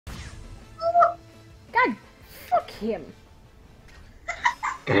God, fuck him.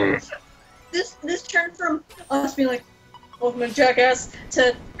 This turned from us being like, welcome to jackass,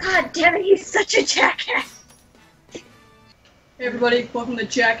 to God damn it, he's such a jackass. Hey everybody, welcome to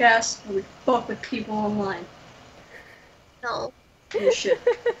Jackass, where we fuck with people online. No. Holy shit.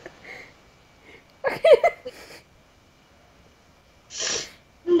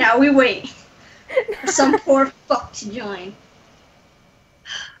 Now we wait for some poor fuck to join.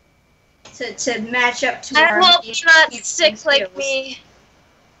 To match up to our... I hope you're not sick like me.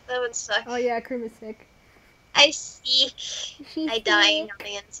 That would suck. Oh yeah, Cream is sick. I seek. She's I dying sick. on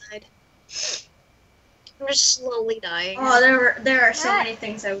the inside. I'm just slowly dying. Oh, there are so many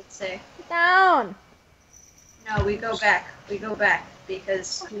things I would say. Down. No, we go back. We go back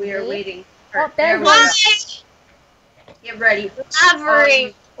because we are waiting. Oh, there's one. Why? Get ready.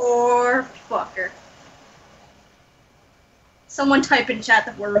 Elaborate. Or fucker. Someone type in chat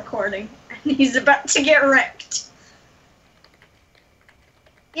that we're recording, and he's about to get wrecked.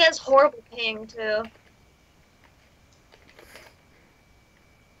 He has horrible ping too.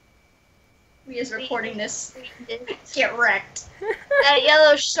 We is recording this. Get wrecked. That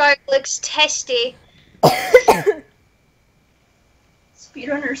yellow shark looks testy.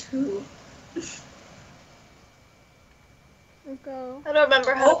 Speedrunners who? Go. I don't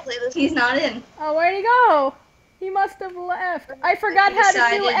remember how to play this. He's not in. Oh, where'd he go? He must have left. I forgot how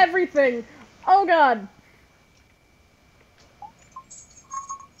to do everything. Oh god.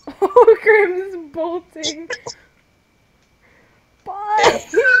 Oh, Grim's bolting. Bye,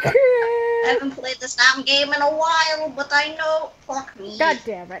 Grim. I haven't played this damn game in a while, but I know. Fuck me. God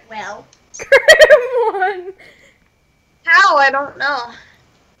damn it. Well. Grim won. How? I don't know.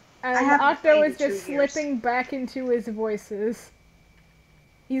 And Octo is just slipping back into his voices.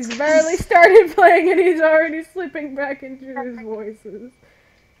 He's barely started playing and he's already slipping back into his voices.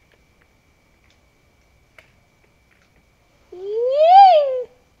 Yee!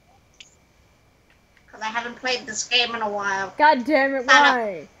 Because I haven't played this game in a while. God damn it,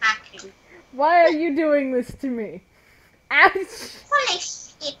 why? Hacking. Why are you doing this to me? Ouch!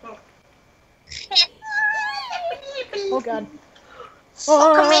 Oh god.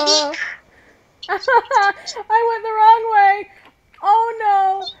 Oh. I went the wrong way! Oh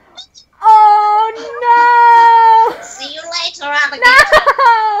no! Oh no! See you later, alligator.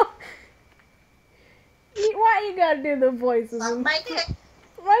 No! Why you gotta do the voices? Suck my dick.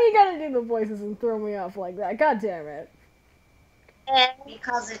 Why you gotta do the voices and throw me off like that? God damn it.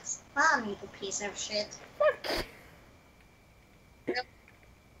 Because it's fun, you piece of shit. Fuck.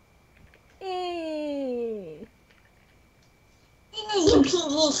 Eee. You piece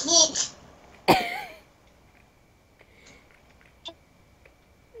of shit.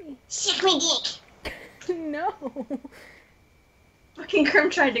 Suck my dick. No. Fucking Grim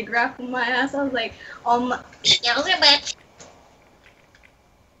tried to grapple my ass. I was like, yeah, was a bitch.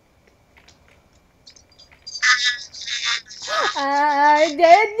 I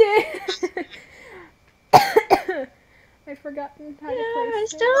did it. I've forgotten how to play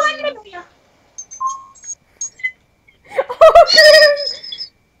Speedrunners. Oh,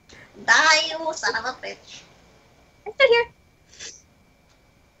 Grim! Die, you son of a bitch. I'm still here.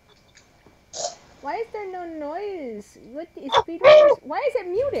 Why is there no noise? What is Speedrunners? Why is it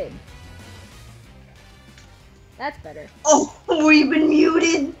muted? That's better. Oh, we've been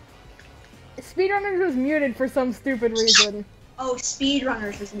muted. Speedrunners was muted for some stupid reason. Oh,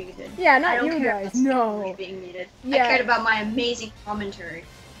 Speedrunners was muted. Yeah, I not don't you care guys. about No. Speedrunners being muted. Yeah. I cared about my amazing commentary.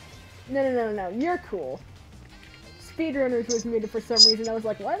 No. You're cool. Speedrunners was muted for some reason. I was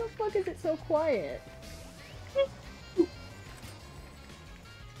like, why the fuck is it so quiet?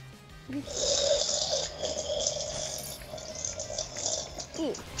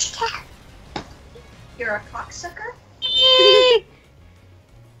 You're a cocksucker?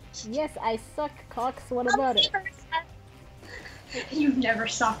 Yes, I suck cocks. What about it? You've never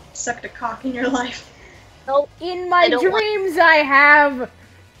sucked a cock in your life. Nope. In my dreams, I have.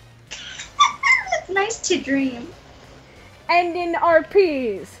 It's nice to dream. And in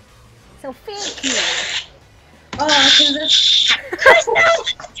RPs. So thank you. Oh, cause it's...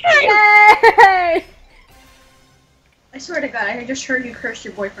 Yay! I swear to God, I just heard you curse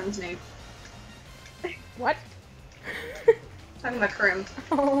your boyfriend's name. What? Talking about Krim.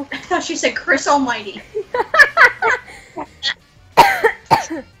 Oh. I thought she said Chris Almighty.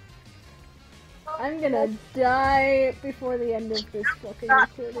 I'm gonna die before the end of this fucking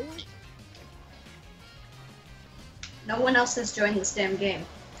recording. No one else has joined this damn game.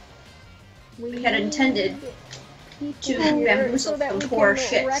 We had intended to bamboozle that some we poor can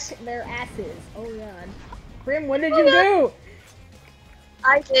shits. wreck their asses. Oh god. Grim, what did you do?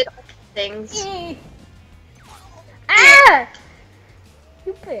 I did. things. Ah!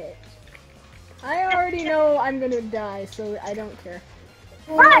 You bitch. I already know I'm gonna die, so I don't care.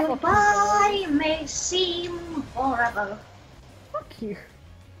 Goodbye may seem forever. Fuck you.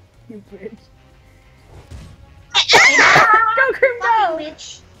 You bitch. Go, Cream, go!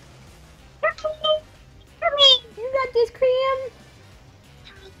 bitch. You got this, Cream?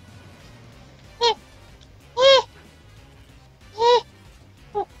 Yeah,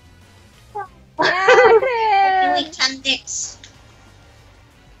 Cream! Ten dicks.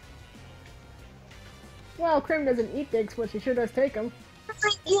 Well, Cream doesn't eat dicks, but she sure does take them.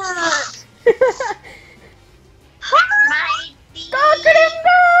 Yeah. Go, Cream,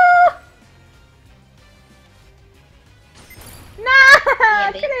 go!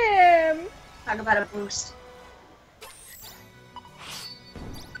 Nah, Cream! Talk about a boost.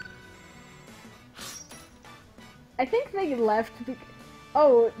 I think they left.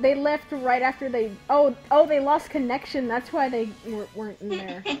 Oh, they left right after they. Oh, they lost connection. That's why they weren't in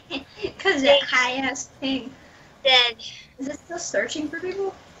there. Cause that high ass thing. Dead. Is it still searching for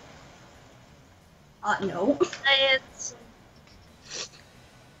people? No.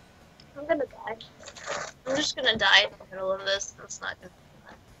 I'm gonna die. I'm just gonna die in the middle of this. That's not gonna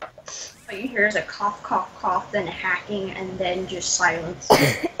be fun. What you hear is a cough, cough, cough, then hacking, and then just silence.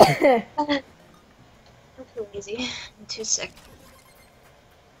 I'm too lazy. I'm too sick.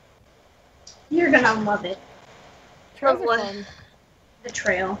 You're gonna love it. Trails are what? fun. The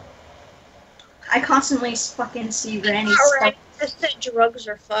trail. I constantly fucking see Granny Alright, stuff. just said drugs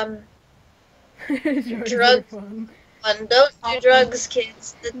are fun. Drugs Drugs. are fun. Fun. Don't do drugs,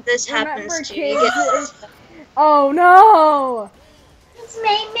 kids. This Remember, happens to you. kids, Oh no! It's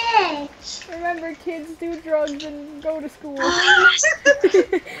my match. Remember, kids do drugs and go to school.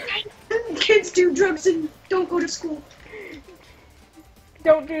 Kids do drugs and don't go to school.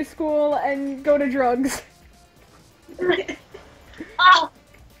 Don't do school and go to drugs. Oh!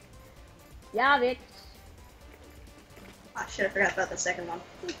 Yeah, bitch. Oh shit, I forgot about the second one.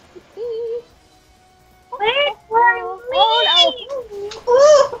 Where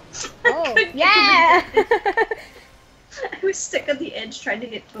Oh, Oh, yeah! I was stuck at the edge trying to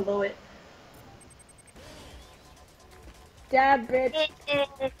get below it. Dab, bitch.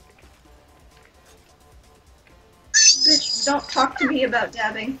 Bitch, don't talk to me about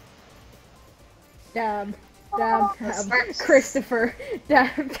dabbing. Dab. Dab, dab. Christopher.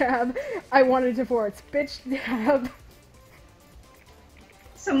 Dab, dab. I wanted divorce. Bitch, dab.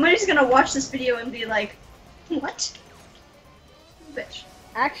 Somebody's gonna watch this video and be like, what? Bitch.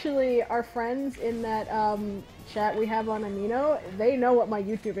 Actually, our friends in that chat we have on Amino, they know what my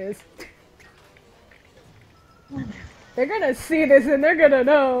YouTube is. They're gonna see this and they're gonna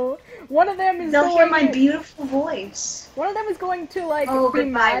know. One of them is They'll going hear my beautiful voice. One of them is going to like Oh, be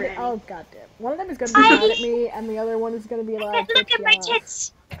goodbye, mad. Randy. Oh goddamn! One of them is gonna be mad at me, and the other one is gonna be like, Look at my "Bitch, yeah."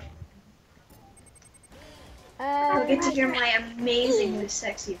 tits! You'll get to hear my amazingly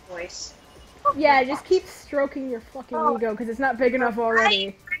sexy voice. Yeah, just keep stroking your fucking ego because it's not big enough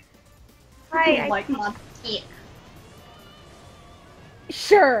already. Hi, Like my dick.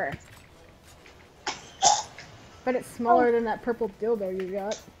 Sure. But it's smaller than that purple dildo you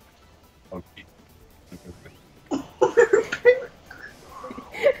got. Okay.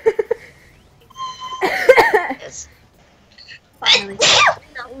 Yes. Finally.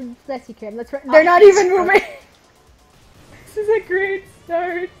 Bless you, Kim. That's right. They're not even moving. This is a great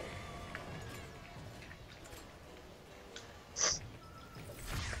start.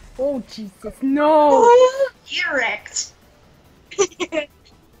 Oh Jesus, no! Erect.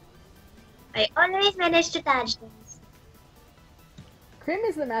 I always manage to dodge things. Krim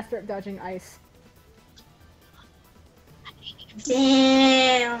is the master of dodging ice.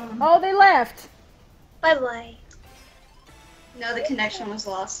 Damn. Oh, they left. Bye bye. No, the connection was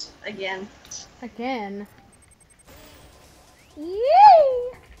lost again. Again.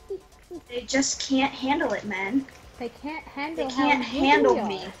 Yay! They just can't handle it, man. They can't handle. They can't how handle you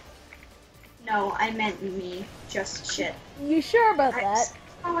me. are. No, I meant me. Just shit. You sure about that? What's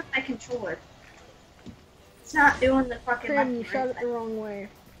wrong with my controller? It's not doing the fucking Krim, you button shot right it the wrong way.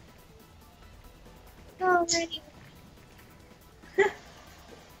 Already.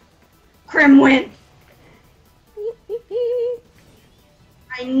 Krim, win.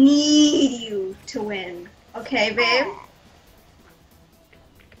 I need you to win. Okay, babe?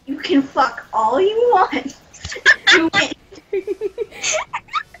 You can fuck all you want. You win.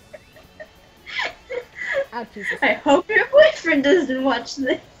 Oh, Jesus. I hope your boyfriend doesn't watch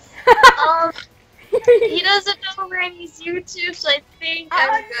this. He doesn't know Granny's YouTube, so I think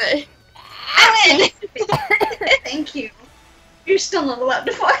I'm good. Thank you. You're still not allowed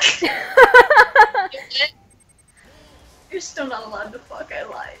to fuck. You're still not allowed to fuck, I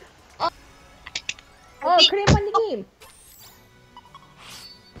lied. Oh, couldn't win the game.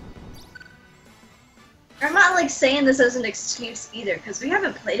 I'm not like saying this as an excuse either, because we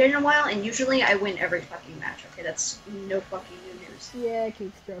haven't played it in a while, and usually I win every fucking match. Okay, that's no fucking new news. Yeah,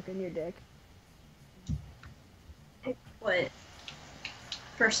 keep stroking your dick. But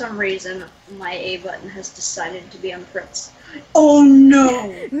for some reason, my A button has decided to be on Fritz. Oh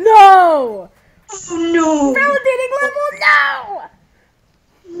no! No! Oh no! Validating level,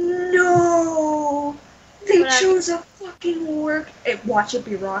 no! No! They chose a fucking work. Watch it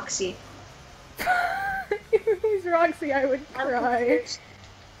be Roxy. If it was Roxy, I would cry.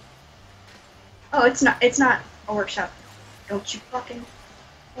 Oh, it's not a workshop. Don't you fucking.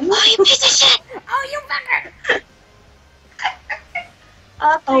 Oh, you piece of shit! Oh, you fucker!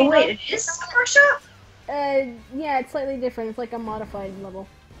 Oh wait, it is a workshop? Yeah, it's slightly different. It's like a modified level.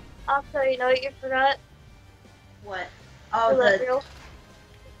 Also, you know what you forgot? What? Oh, Roulette the. reel.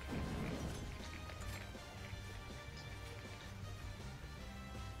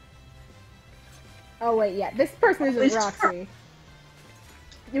 Oh wait, yeah, this person isn't It's Roxy.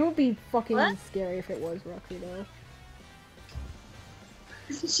 It would be fucking What? scary if it was Roxy, though.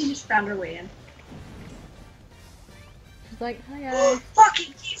 She just found her way in. She's like, hi guys.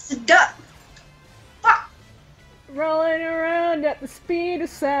 Fucking piece of duck! Fuck! Rolling around at the speed of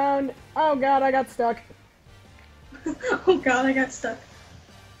sound. Oh god, I got stuck. Oh god, I got stuck.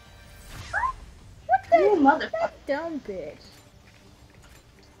 What the? You motherfucker. That dumb bitch.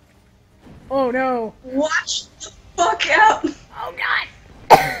 Oh no. Watch the fuck out! Oh god.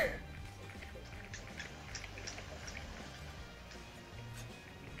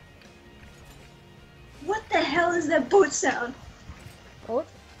 What the hell is that boat sound? Oh.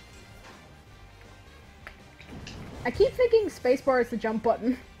 I keep thinking spacebar is the jump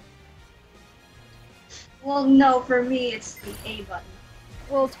button. Well, no, for me it's the A button.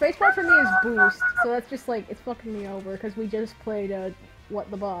 Well, spacebar for me is boost, so that's just like, it's fucking me over, because we just played,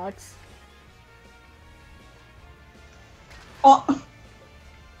 What the Box. Oh!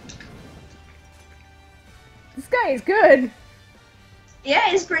 This guy is good! Yeah,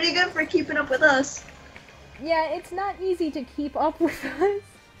 he's pretty good for keeping up with us. Yeah, it's not easy to keep up with us.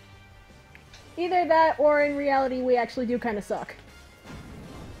 Either that, or in reality, we actually do kind of suck.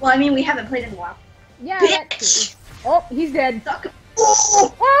 Well, I mean, we haven't played in a while. Yeah, that too. Oh, he's dead. Suck.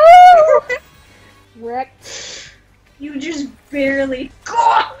 Oh! Oh! Wrecked. You just barely.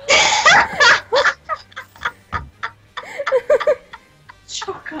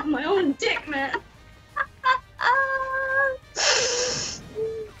 Choke on my own dick, man.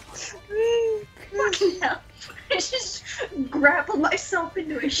 Fucking hell. I just grappled myself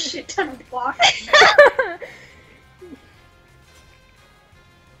into a shit ton of blocks.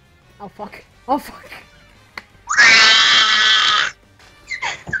 Oh fuck. Oh fuck.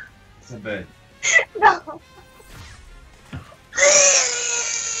 It's a bird. No.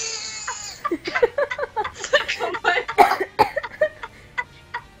 Look on my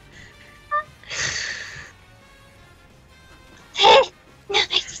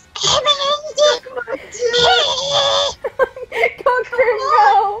Go through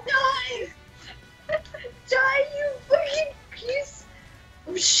no! Die! Die, you fucking piece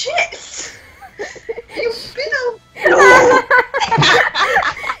of shit! You spin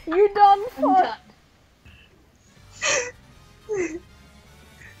You done I'm fuck. done.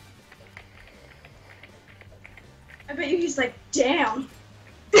 I bet you he's like, damn.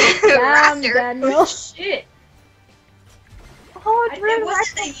 Damn, Raptor. Daniel. Oh shit. Oh, It Drew,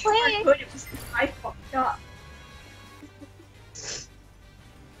 wasn't that you playing. were good, it was that I fucked up.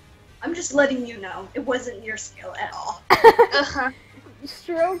 I'm just letting you know, it wasn't your skill at all. Uh-huh.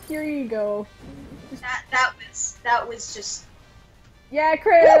 Stroke your ego. That was just, Yeah,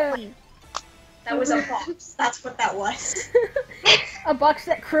 Krim! that was a box. That's what that was. A box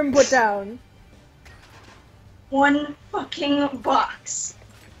that Krim put down. One fucking box.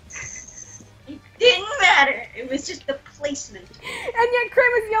 It didn't matter. It was just the placement. And yet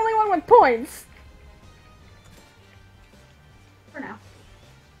Krim is the only one with points. For now.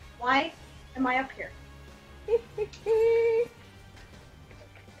 Why am I up here?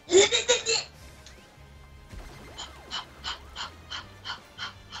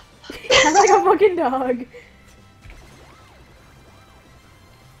 I'm like a fucking dog.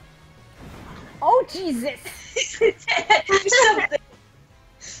 Oh, Jesus! Do something.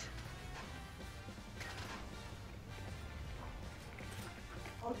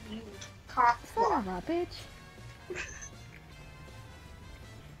 Oh, you cock Son of a bitch.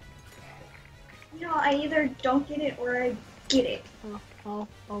 You know, I either don't get it or I Get it. Oh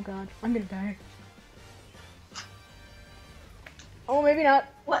god. I'm gonna die. Oh, maybe not.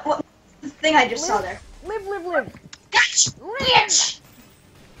 What? The thing I just saw there. Live. Gotcha! Bitch!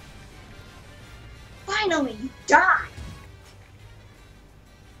 Finally, you die!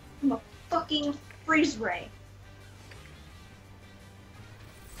 I'm a fucking freeze ray.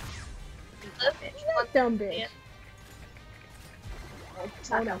 That dumb bitch. Yeah. Oh, it's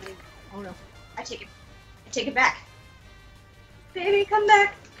not Oh, no. coming. Oh no. I take it back. Baby, come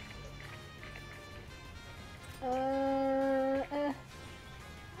back. I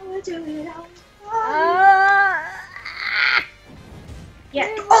will do it all.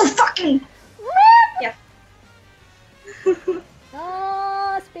 Yeah. Oh, fucking. Yeah.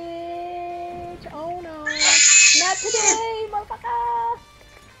 Oh, bitch! Oh no! Not today, motherfucker!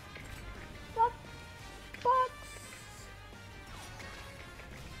 Fuck!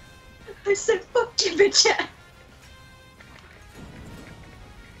 I said, fuck you, bitch.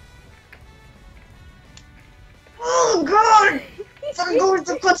 Oh, God! I'm going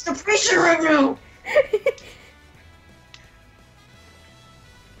through constipation right now.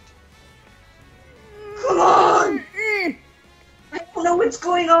 Come on! I don't know what's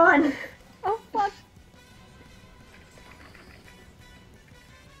going on. Oh fuck!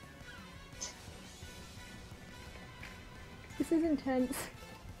 This is intense.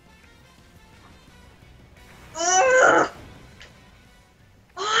 Ugh.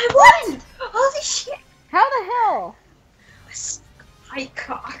 Oh, I won! Holy shit! How the hell? I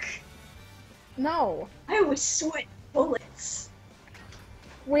cock. No. I was sweating bullets.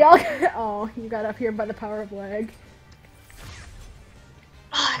 We all oh, you got up here by the power of lag.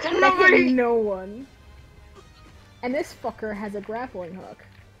 Oh, I got That hit nobody. no one. And this fucker has a grappling hook.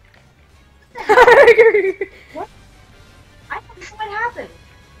 What? I don't know what happened.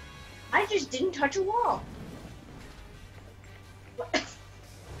 I just didn't touch a wall. What?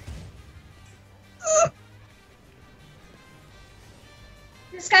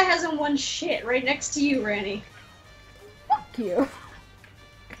 This guy hasn't won shit right next to you, Ranny. Fuck you.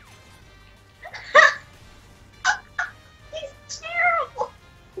 He's terrible.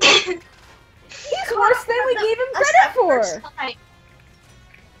 He's worse than we gave him credit for.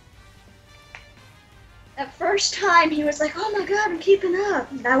 That first time he was like, oh my god, I'm keeping up.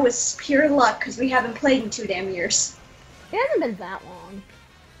 That was pure luck because we haven't played in 2 damn years. It hasn't been that long.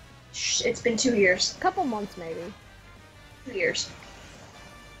 Shh, it's been 2 years. A couple months maybe. 2 years.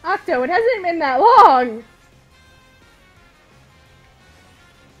 Octo, it hasn't been that long.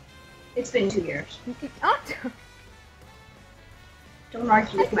 It's been 2 years. Octo. Don't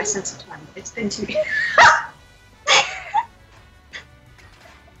argue with my sense of time. It's been 2 years.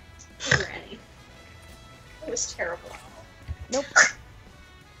 Granny. It was terrible. Nope.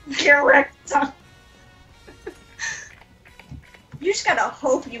 Get wrecked, son. You just gotta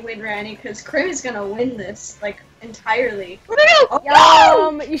hope you win, Ranny, because Krim is gonna win this, like, entirely.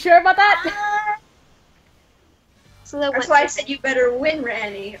 Oh, You sure about that? So that That's why I said you better win,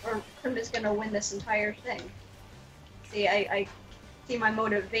 Ranny, or Krim is gonna win this entire thing. See, I see my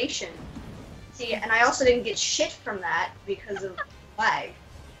motivation. See, and I also didn't get shit from that because of lag.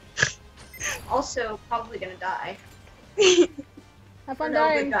 Also, probably gonna die. Have For fun no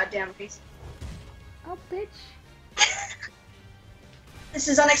dying. good goddamn reason. Oh, bitch. This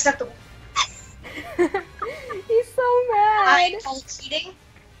is unacceptable. He's so mad. I call cheating.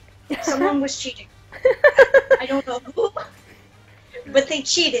 Someone was cheating. I don't know who, but they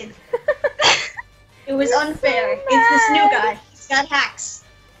cheated. It was unfair. so It's this new mad. guy. He's got hacks.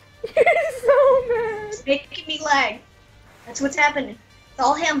 You're so mad. It's making me lag. That's what's happening. It's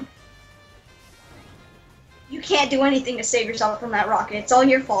all him. You can't do anything to save yourself from that rocket. It's all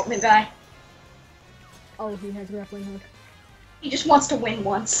your fault, new guy. Oh, he has a grappling hook. He just wants to win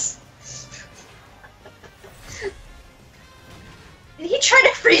once. Did he try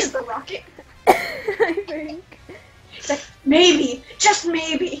to freeze the rocket? I think. He's like, maybe, just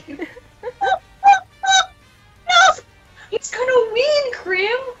maybe. No! He's gonna win,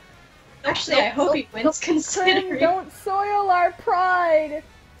 Krim! Actually, I hope he wins, Krim, considering. don't soil our pride.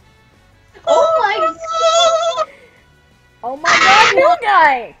 Oh my god! Oh my god, new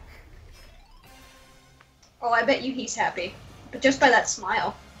guy! Oh, I bet you he's happy. But just by that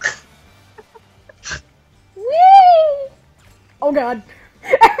smile. Whee! Oh god.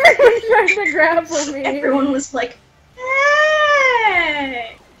 Everyone's trying to grapple me. Everyone was like,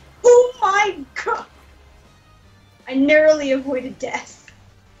 hey! Oh my god! I narrowly avoided death.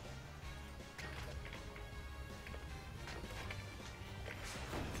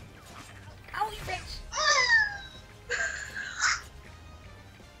 Ow, you bitch.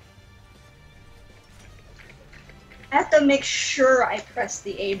 At the gotta make sure I press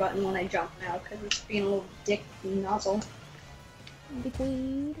the A button when I jump now, because it's being a little dick nozzle.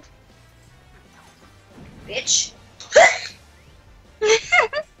 Dickweed. Bitch.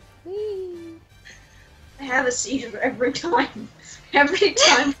 Whee. I have a seizure every time. Every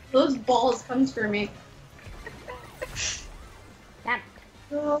time those balls comes for me. Damn.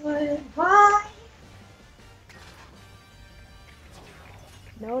 Goodbye.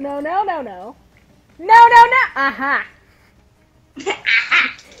 No, no, no, no, no. No, no, no! Aha!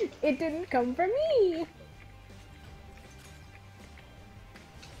 It didn't come from me!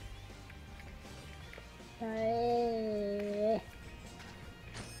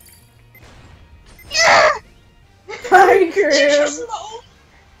 Hi, Crib!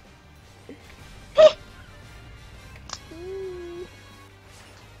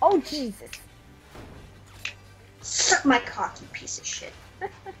 Oh, Jesus. Suck my cock, you piece of shit.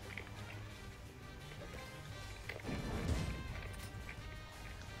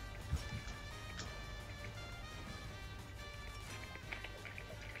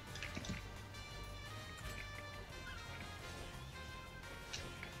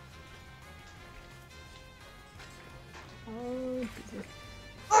 Oh, Jesus.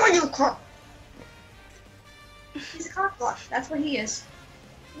 Oh, you cock! He's a cock block. That's what he is.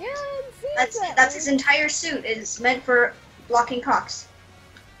 Yeah, it seems That's his entire suit is meant for blocking cocks.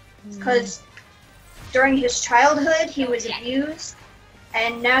 Because during his childhood he was abused,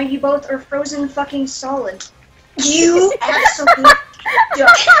 and now you both are frozen fucking solid. You absolute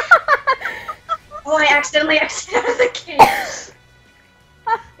duck. Oh, I accidentally exited out of the game.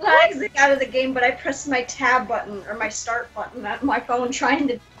 I exited out of the game, but I pressed my tab button, or my start button on my phone trying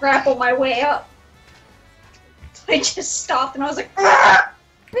to grapple my way up. So I just stopped and I was like, "Argh!"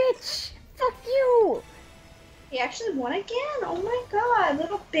 Bitch! Fuck you! He actually won again! Oh my god,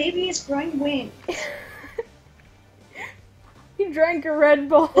 little baby is growing wings. He drank a Red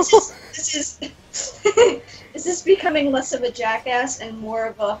Bull. This is this is becoming less of a jackass and more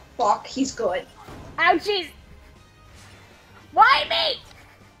of a fuck, he's good. Ouchies! Why me?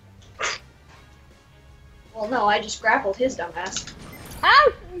 Well, no, I just grappled his dumbass.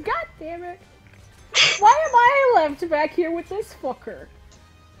 Ow! God damn it! Why am I left back here with this fucker?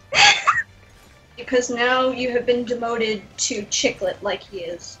 Because now you have been demoted to Chicklet like he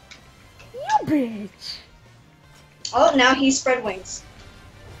is. You bitch! Oh, now he spread wings.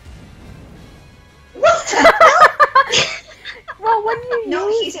 What the hell? Well, when you No,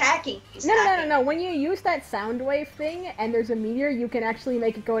 use... he's hacking. He's No, hacking. no. When you use that sound wave thing and there's a meteor, you can actually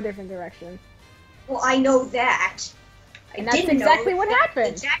make it go a different direction. Well, I know that. And that's exactly what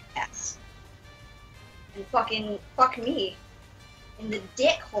happened. The jackass. And fucking fuck me. In the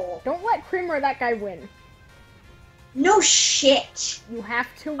dick hole. Don't let Krim or that guy win. No shit. You have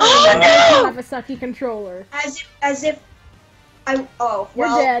to win. Oh, no! You have a sucky controller. As if I. Oh, You're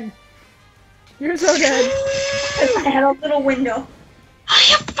well. dead. You're so dead. I had a little window. Oh,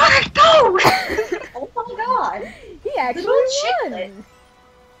 you fucking go! Oh my god. He actually Little won. Chicklet.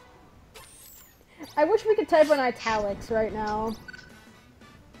 I wish we could type in italics right now.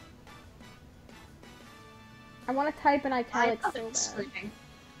 I want to type in italics so bad. Sleeping.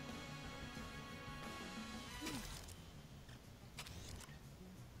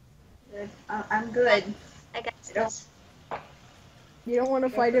 Good. I'm good. I got this. You don't want to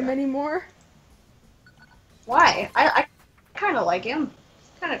fight him anymore? Why? I kind of like him.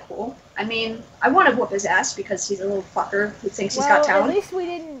 Kind of cool. I mean, I want to whoop his ass because he's a little fucker who thinks he's got talent. At least we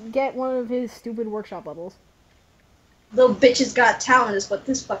didn't get one of his stupid workshop levels. Little bitch's got talent is what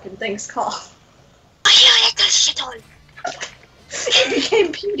this fucking thing's called. He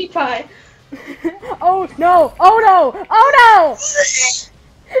became PewDiePie. Oh no! Oh no! Oh no!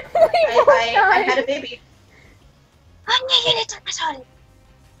 I had a baby. Come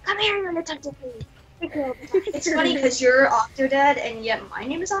here, you little dicky. It's funny because you're Octodad and yet my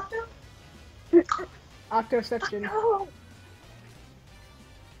name is Octo? Octoception. Oh,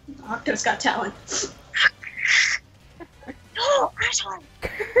 Octo's got talent. no, asshole.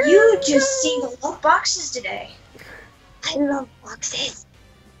 You just see the love boxes today. I love boxes.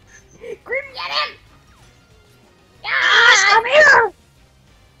 Grim, get him! Yes, come here.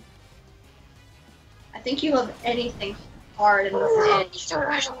 I think you love anything hard and with an edge.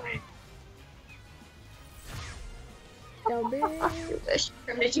 Go big.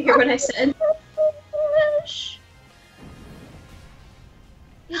 Did you hear what I said?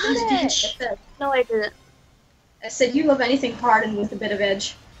 You did it! No, I didn't. I said you love anything hard and with a bit of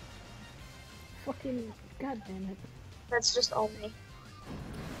edge. Fucking goddamn it. That's just all me.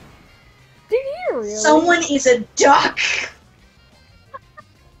 Did you really? Someone is a duck!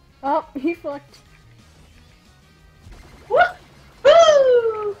 Oh, he fucked. Woo!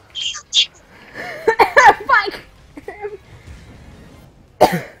 Fuck!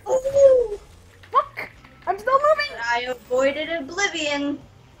 Ooh. Fuck! I'm still moving! I avoided oblivion.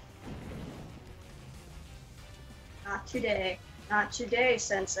 Not today. Not today,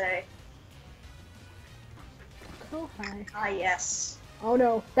 Sensei. Oh, hi. Ah, yes. Oh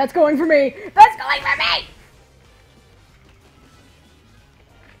no, that's going for me! That's going for me!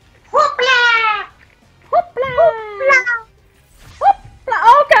 Hoopla! Hoopla! Hoopla! Hoopla!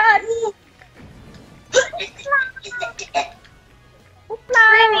 Oh god! Granny,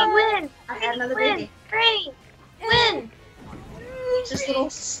 Hoopla! win! I had another Win! baby. Granny, win! Just a little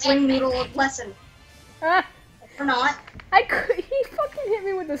sling noodle lesson. Ah, Or not. he fucking hit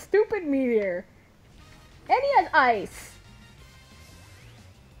me with a stupid meteor. And he has ice.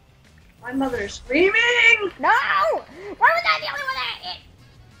 My mother's screaming! No! Why was I the only one that hit?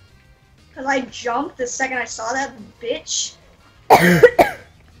 Because I jumped the second I saw that bitch.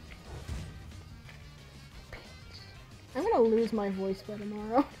 I'm gonna lose my voice by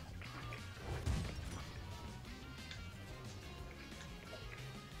tomorrow.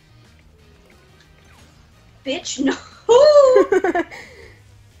 Bitch, no!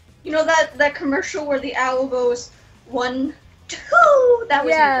 You know that commercial where the owl goes, 1, 2? That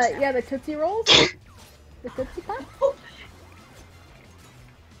was me just now. Yeah, the Tootsie Rolls? The Tootsie Pop?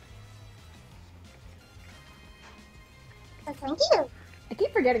 Thank you. I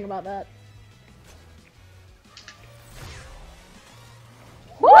keep forgetting about that.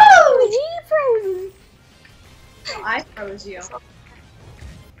 Woo! He frozen! No, I froze you.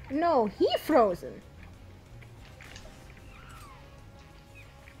 No, he frozen.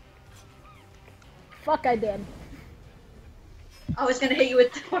 Fuck, I did. I was gonna hit you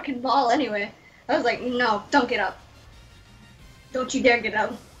with the fucking ball anyway. I was like, no, don't get up. Don't you dare get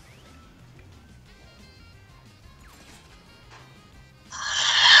up.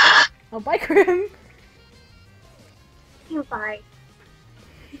 Oh, bye, Grim. You bye.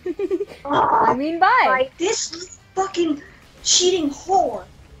 I mean, bye. This fucking cheating whore.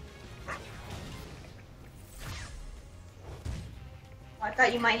 Oh, I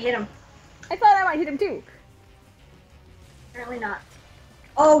thought you might hit him. I thought I might hit him too. Apparently not.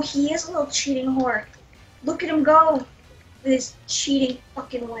 Oh, he is a little cheating whore. Look at him go with his cheating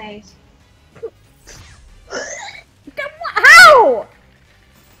fucking ways. How?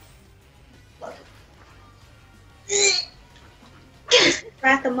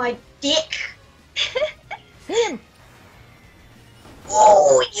 Wrath of my dick. Hit him.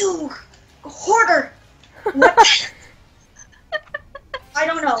 Oh, you hoarder. What? I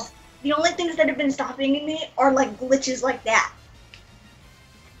don't know. The only things that have been stopping me are like glitches like that.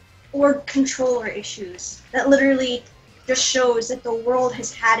 Or controller issues. That literally just shows that the world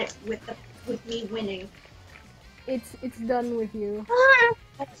has had it with me winning. It's done with you.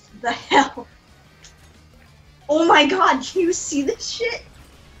 What the hell? Oh my god, can you see this shit?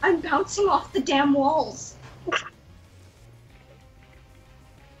 I'm bouncing off the damn walls.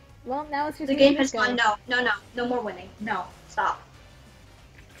 Well, now it's just The me and game has this guy. gone, no more winning. No, stop.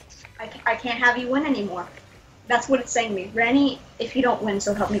 I can't have you win anymore. That's what it's saying to me. Granny, if you don't win,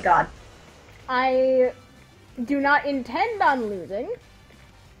 so help me God. I do not intend on losing.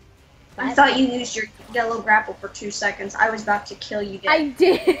 I thought you used your yellow grapple for 2 seconds. I was about to kill you dead. I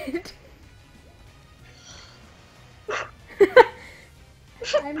did.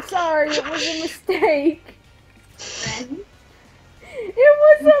 I'm sorry, it was a mistake. Granny,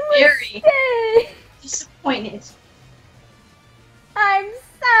 It was a Very. mistake. disappointed. I'm Not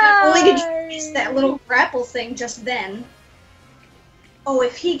sorry. only did you miss that little grapple thing just then. Oh,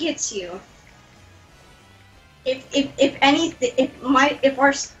 if he gets you. If anything, if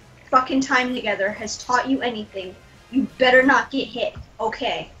our fucking time together has taught you anything, you better not get hit.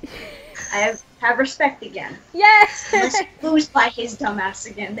 Okay. I have respect again. Yes. Unless you lose by his dumbass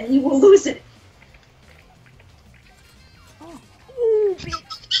again, then you will lose it. Ooh,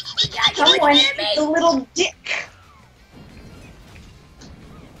 bitch. Someone, the little dick.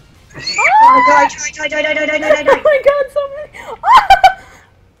 Oh! Die. Oh my god, so many.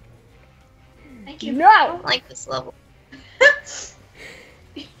 Thank you. No! I don't like this level.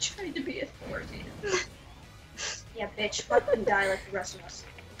 You tried to be authoritative. Yeah, bitch. Fucking die like the rest of us.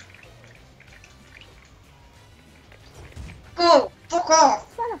 Go! Fuck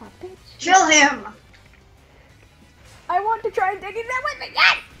off! Son of a bitch. Kill him! I want to try and take it that with me.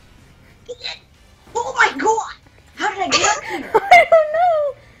 Yes! Oh my god! How did I get up here? I don't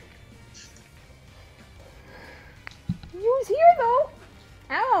know. He was here though.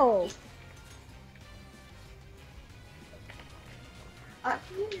 Ow.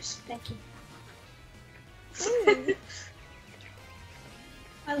 Can you just... Thank you. Mm.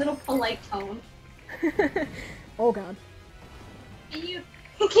 my little polite tone. Oh god. Can you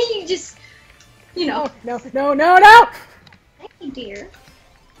just, you know? Oh, no, no, no, no! Hey, dear.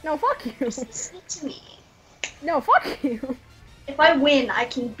 No, fuck you. Listen to me. No, fuck you. If I win, I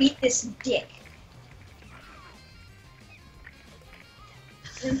can beat this dick.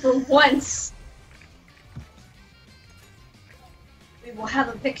 And for once, we will have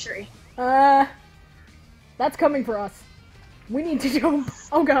a victory. That's coming for us. We need to jump.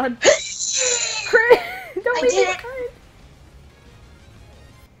 Oh god. Crit! Don't leave me behind.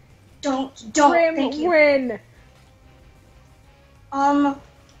 Don't. Grim, Thank you. win. Oh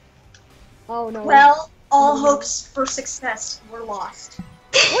no. Well, all hopes for success were lost.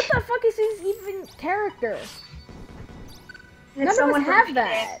 What the fuck is his even character? And None of us have Payday.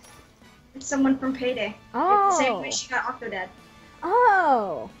 that. It's someone from Payday. Oh. It's the same way she got Octodad.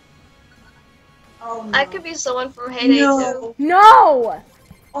 Oh. Oh no. I could be someone from Heyday too. No!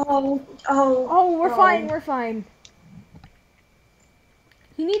 Oh, we're fine, we're fine.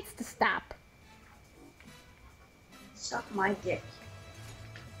 He needs to stop. Suck my dick.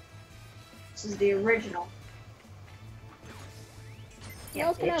 This is the original. Yeah,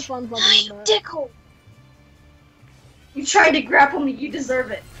 let's have fun You fucking about. dickhole. You tried to grapple me, you deserve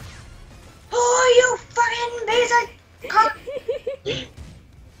it. Oh, you fucking basic cock!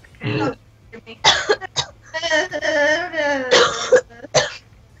 Oh, hear me.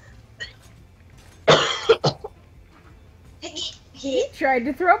 He tried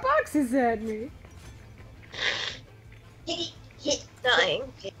to throw boxes at me. Dying.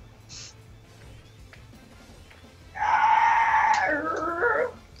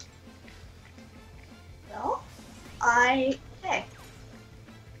 Well, okay.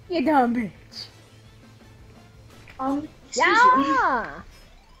 You dumb bitch. Excuse you. Yeah!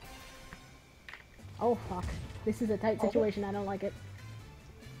 Oh fuck. This is a tight situation, I don't like it.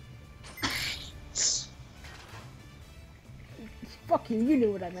 Fuck you, you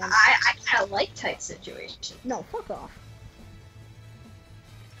knew what I meant. I kinda like tight situations. No, fuck off.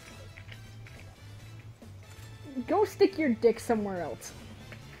 Go stick your dick somewhere else.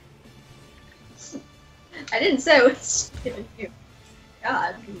 I didn't say it was giving you.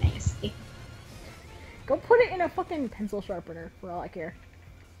 God, nasty. Go put it in a fucking pencil sharpener, for all I care.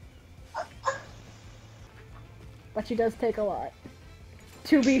 But she does take a lot.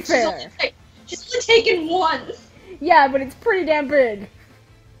 To be fair. She's only taken one. Yeah, but it's pretty damn big.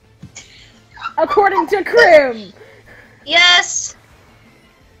 According to Krim. Yes!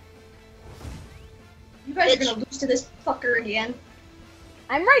 You guys are gonna lose to this fucker again.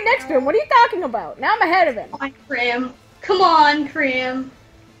 I'm right next to him. What are you talking about? Now I'm ahead of him. Come on, Cram. Come on, Cram.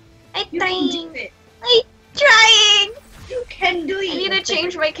 I'm You can do trying. it. I'm trying. You can do it. I need to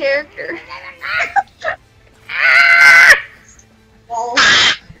change my character. Balls.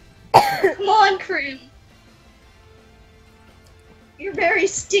 Come on, Cram. You're very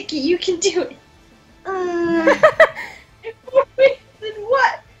sticky. You can do it. Then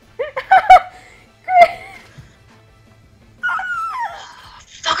what?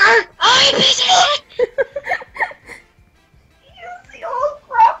 Fucker! I'm busy! Use the old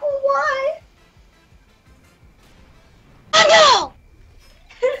grapple. Why? Oh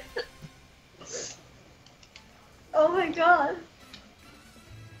Oh my god.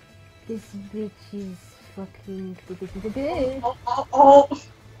 This bitch is fucking. Oh.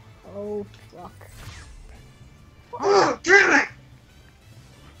 Oh fuck. Oh, damn it! I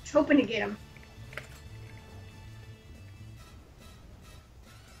was hoping to get him.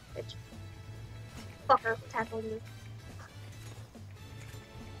 Bitch. Fucker, tackle you.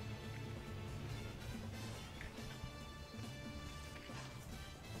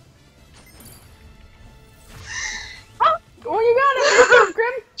 Oh, you got it,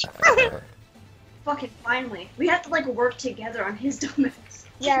 Grim. Fucking finally. We have to like work together on his dumbass.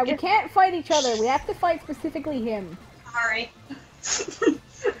 Yeah, we can't fight each other. We have to fight specifically him. Sorry.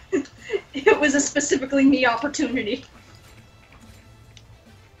 It was a specifically me opportunity.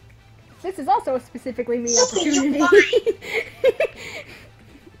 This is also a specifically me You're opportunity.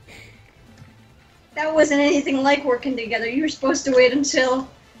 That wasn't anything like working together. You were supposed to wait until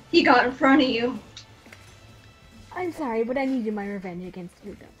he got in front of you. I'm sorry, but I needed my revenge against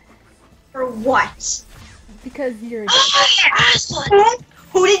your dumbass. For what? Because you're.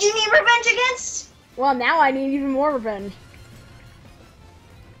 Who did you need revenge against? Well, now I need even more revenge.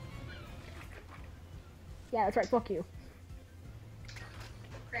 Yeah, that's right. Fuck you.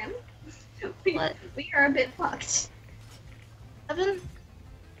 Grim? What? We are a bit fucked. Evan?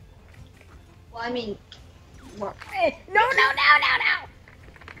 Well, I mean, what? Hey, no!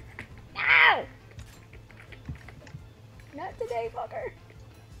 No! Not today, fucker.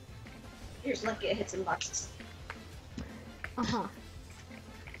 Here's lucky I hit some boxes. Uh-huh.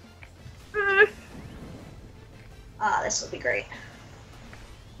 This will be great.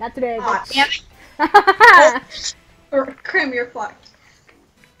 Not today, Aw, bitch. damn it. Or Crim, you're fucked.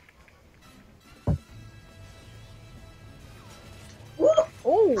 Woo!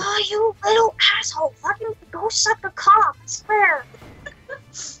 Oh. Oh, you little asshole! Fucking go suck a cock, I swear!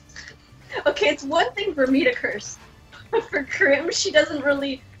 Okay, it's one thing for me to curse. For Crim, she doesn't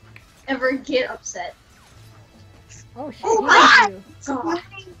really ever get upset. Oh shit, Oh he my hit you. God. I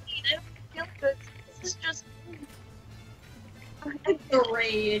don't feel good. This is just... The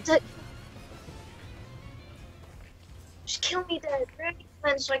rage. Just kill me dead.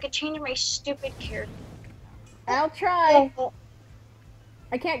 Then so I could change my stupid character. I'll try.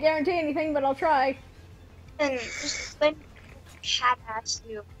 I can't guarantee anything, but I'll try. And just then cat ass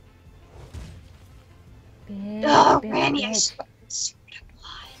you. Bitch, Oh, bitch, Randy, I bitch. swear to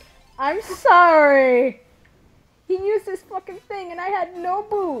God. I'm sorry. He used this fucking thing and I had no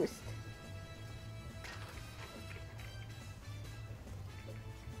boost.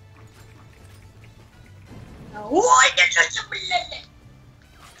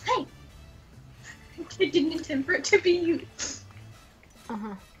 Hey! I didn't intend for it to be you.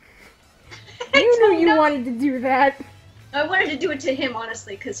 Uh-huh. You knew you wanted to do that. I wanted to do it to him,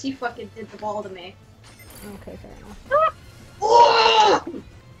 honestly, because he fucking did the ball to me. Okay, fair enough.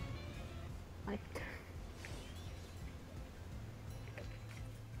 I...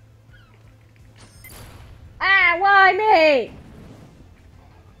 Ah, why me?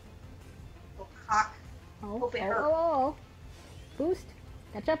 Oh, cock. Oh, Hope it oh, hurt. oh, oh. Boost.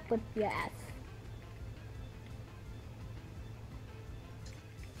 Catch up with your ass.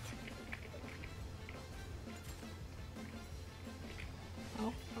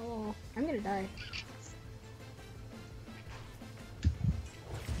 Oh, oh, I'm gonna die.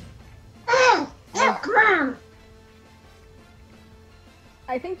 Oh, come on!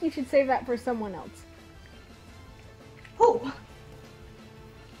 I think you should save that for someone else. Oh.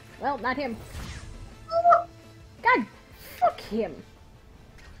 Well, not him. God, fuck him.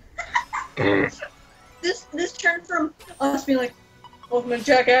 This turned from us being like, welcome to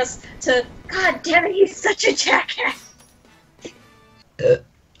jackass, to God damn it, he's such a jackass.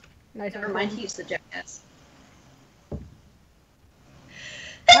 Nice. Never mind, he's the jackass.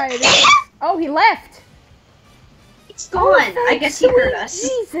 Alright, oh, he left. It's gone. I guess he heard us.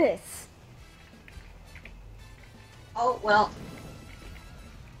 Jesus. Oh well.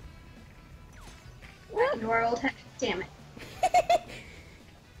 Well. Into our old head. Damn it.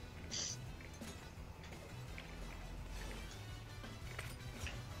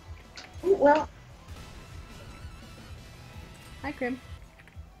 Ooh, well. Hi, Crim.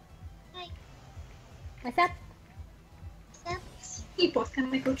 Hi. What's up? We both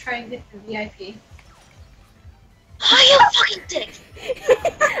gonna go try and get the VIP. Oh, you fucking dick! And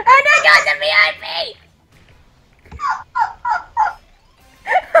I got the VIP!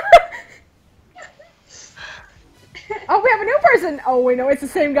 Oh, we have a new person! Oh, wait, no, it's the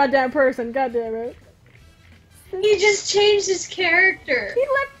same goddamn person. God damn it. He just changed his character. He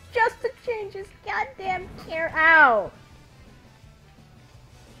left just to change his goddamn care. Ow!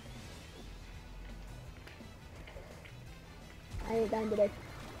 I ain't dying today.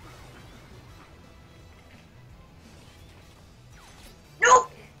 No!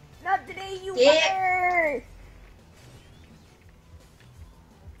 Not today, you Yeah. fucker!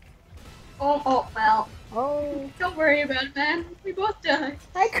 Oh, well. Oh. Don't worry about it, man. We both die.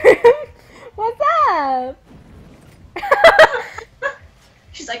 Hi, Crim. What's up?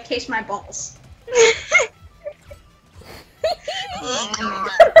 She's like, taste my balls.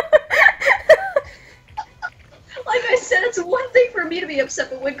 Like I said, it's one thing for me to be upset,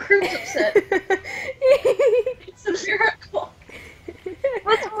 but when Crew's upset, it's a miracle.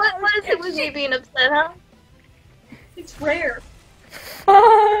 What is it with me being upset, huh? It's rare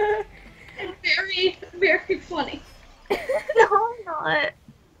Uh, and very, very funny. No, I'm not.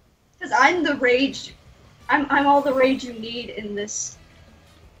 Because I'm the rage. I'm all the rage you need in this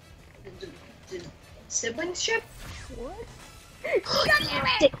siblingship. what? Dick,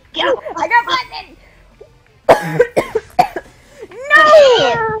 get out! I got button! No!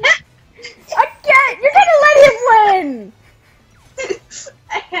 I can't! You're gonna let him win!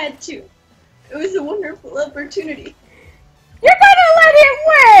 I had to. It was a wonderful opportunity. You're gonna let him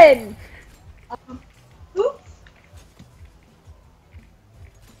win! Who?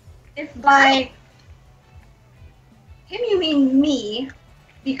 If by him you mean me,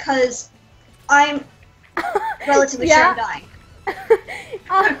 because I'm relatively sure I'm dying.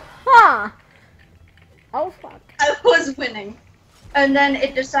 Uh-huh. Oh, fuck. I was winning. and then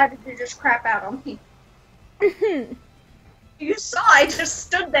it decided to just crap out on me. You saw, I just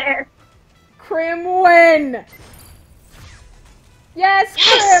stood there. Crim win! Yes,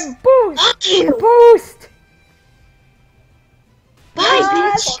 Yes! Crim! Boost! Fuck you! Boost! Bye,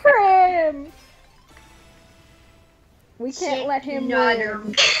 Yes, bitch! Crim! We can't let him Nutter.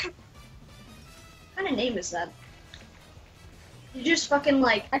 win. What kind of name is that? You just fucking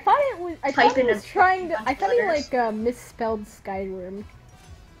like. I thought it was. I Type thought he in was a trying to. bunch I of thought he letters. like misspelled Skyrim.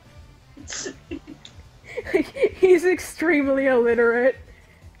 He's extremely illiterate.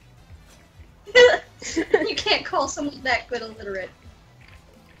 You can't call someone that good illiterate.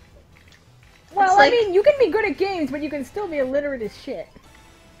 Well, It's like- I mean, you can be good at games, but you can still be illiterate as shit.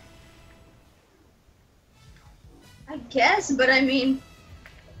 I guess, but I mean.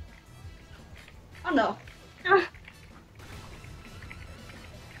 Oh no.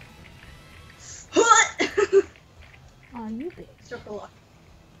 What? Oh, you bitch. Circle luck.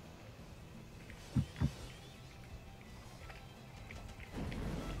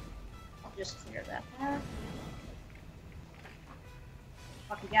 I'll just clear that path.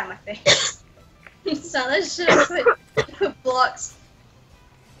 Fucking got my face. So that should have put blocks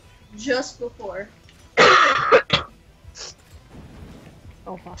just before.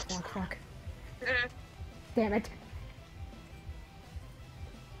 Oh fuck! Mm. Damn it!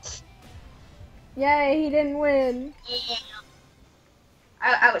 Yay! He didn't win. Yeah.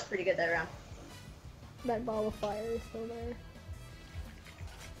 I was pretty good that round. That ball of fire is still there.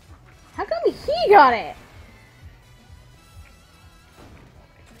 How come he got it?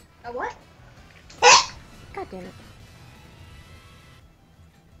 A what? God damn it!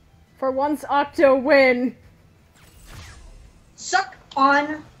 For once, Octo win. Suck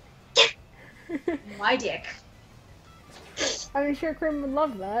on my dick. I'm sure Crim would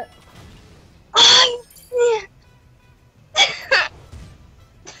love that.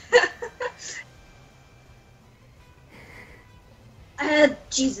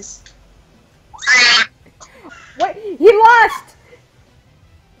 Jesus. What? He lost!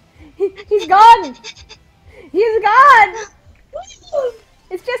 He's gone! He's gone!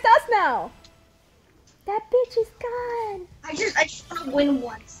 It's just us now! That bitch is gone! I just want to win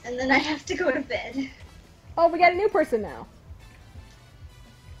once, and then I have to go to bed. Oh, we got a new person now.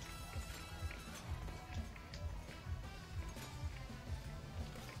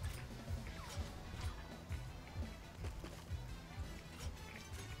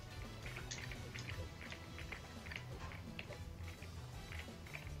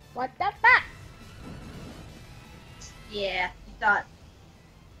 What the fuck? Yeah, you thought.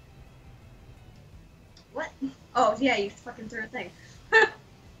 What? Oh, yeah, you fucking threw a thing.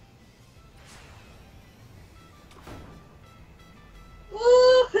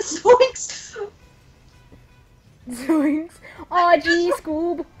 Ooh, zoinks! Zoinks. Aw, gee,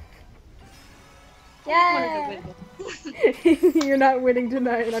 Scoob. I Yeah. wanted to win. You're not winning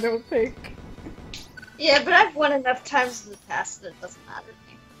tonight, I don't think. Yeah, but I've won enough times in the past that it doesn't matter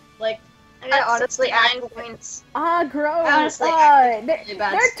to me. Like, I got honestly 69 points. Ah, gross. Honestly, Ah, really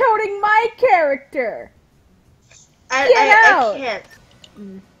bad. they're toting my character. I Get out. can't.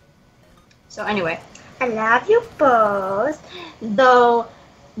 Mm. So anyway, I love you both. Though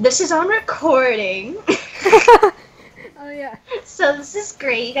this is on recording, Oh yeah. so this is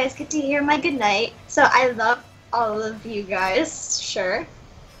great. You guys get to hear my goodnight. So I love all of you guys. Sure.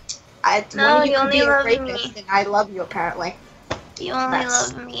 No, one of you could only be a love rapist, me. and I love you apparently. You only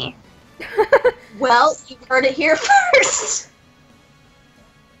That's- love me. Well, you heard it here first.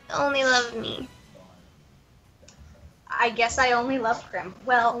 You only love me. I guess I only love Crim.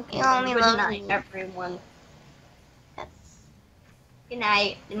 Well, You only good love night, me. everyone. Yes. Good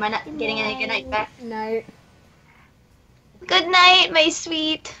night. Am I not getting any good night back? Night. Good night, my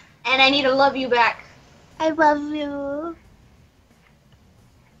sweet. And I need to love you back. I love you.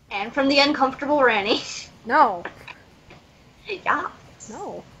 And from the uncomfortable Ranny. No. Yeah.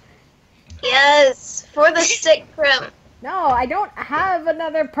 No. Yes, for the stick Crim. No, I don't have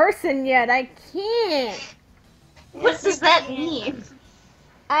another person yet. I can't. What does that mean?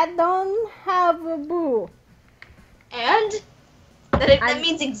 I don't have a boo. And that I'm-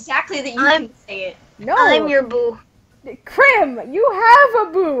 means exactly that you I'm- can say it. No. I'm your boo. Crim, you have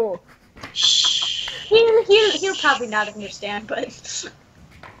a boo. Shh. He'll probably not understand, but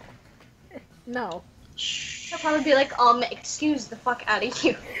No. he'll probably be like, excuse the fuck out of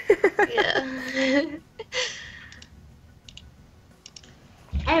you. Yeah.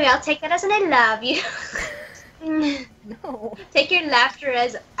 Anyway, I'll take that as an I love you. No. Take your laughter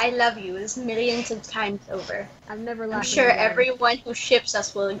as I love you is millions of times over. I'm never laughing I'm sure again. everyone who ships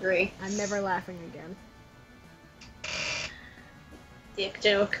us will agree. I'm never laughing again. dick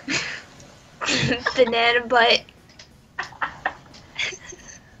joke. Banana butt.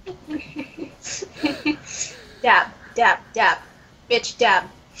 Dab, dab, dab. Bitch, dab.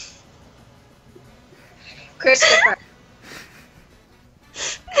 Christopher.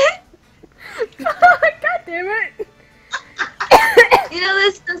 God damn it! You know,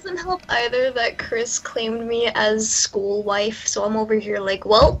 this doesn't help either that Chris claimed me as school wife, so I'm over here like,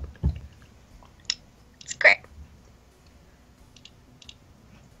 well, it's great.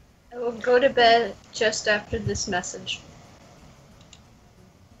 I will go to bed just after this message.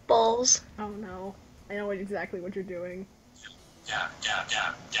 Balls. Oh no. I know exactly what you're doing. Dab, dab,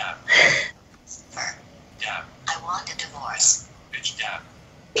 dab, dab. Sir, Dab. I want a divorce. Bitch, dab.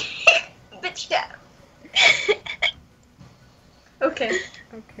 Bitch, dab. Okay,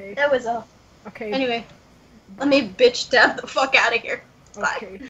 Okay. that was all. Okay. Anyway, let me bitch dab the fuck out of here. Bye. Okay.